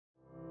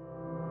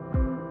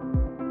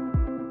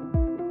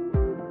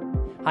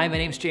Hi, my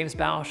name's James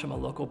Bausch. I'm a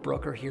local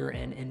broker here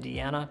in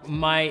Indiana.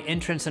 My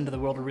entrance into the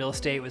world of real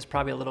estate was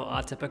probably a little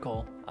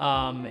atypical.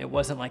 It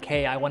wasn't like,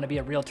 hey, I want to be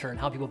a realtor and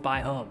help people buy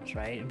homes,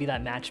 right? And be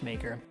that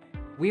matchmaker.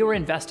 We were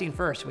investing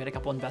first. We had a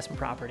couple investment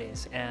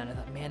properties, and I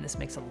thought, man, this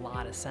makes a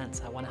lot of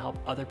sense. I want to help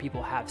other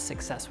people have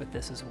success with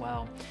this as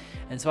well.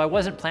 And so I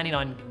wasn't planning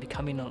on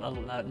becoming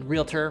a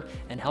realtor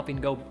and helping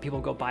people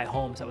go buy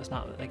homes. That was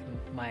not like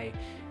my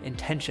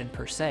intention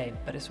per se,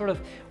 but it sort of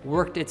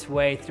worked its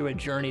way through a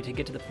journey to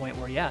get to the point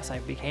where, yes, I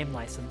became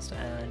licensed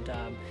and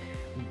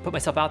put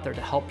myself out there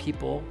to help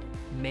people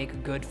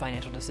make good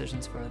financial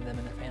decisions for them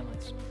and their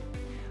families.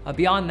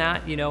 Beyond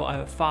that, you know, I'm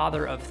a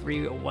father of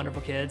 3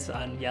 wonderful kids,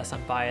 and yes,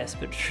 I'm biased,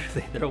 but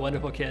truly they're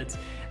wonderful kids,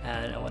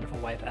 and a wonderful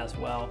wife as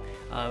well.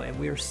 And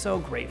we are so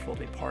grateful to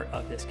be part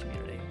of this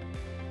community.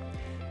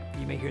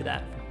 You may hear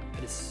that,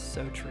 but it's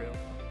so true.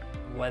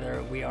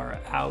 Whether we are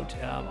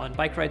out on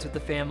bike rides with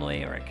the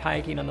family or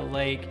kayaking on the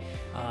lake,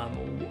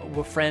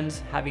 with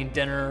friends, having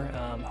dinner,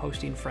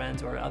 hosting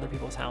friends or other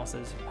people's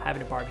houses,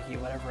 having a barbecue,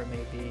 whatever it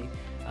may be,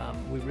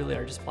 we really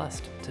are just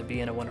blessed to be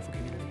in a wonderful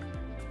community.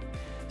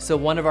 So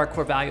one of our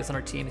core values on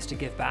our team is to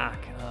give back.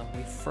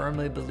 We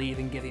firmly believe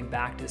in giving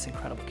back to this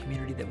incredible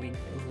community that we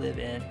live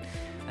in.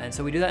 And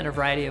so we do that in a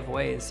variety of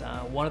ways.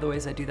 One of the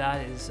ways I do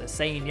that is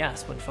saying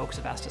yes when folks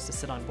have asked us to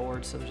sit on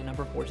boards. So there's a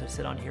number of boards that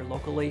sit on here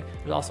locally.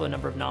 There's also a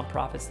number of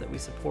nonprofits that we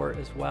support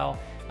as well.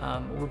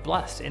 We're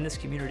blessed in this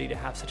community to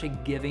have such a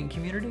giving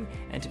community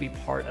and to be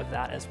part of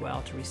that as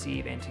well, to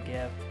receive and to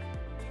give.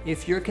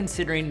 If you're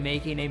considering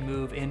making a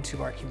move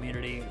into our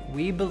community,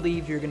 we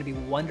believe you're going to be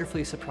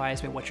wonderfully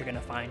surprised by what you're going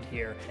to find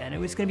here. And it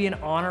was going to be an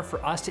honor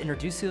for us to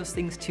introduce those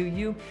things to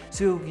you.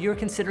 So if you're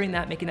considering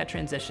that, making that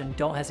transition,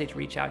 don't hesitate to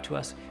reach out to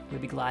us.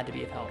 We'd be glad to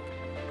be of help.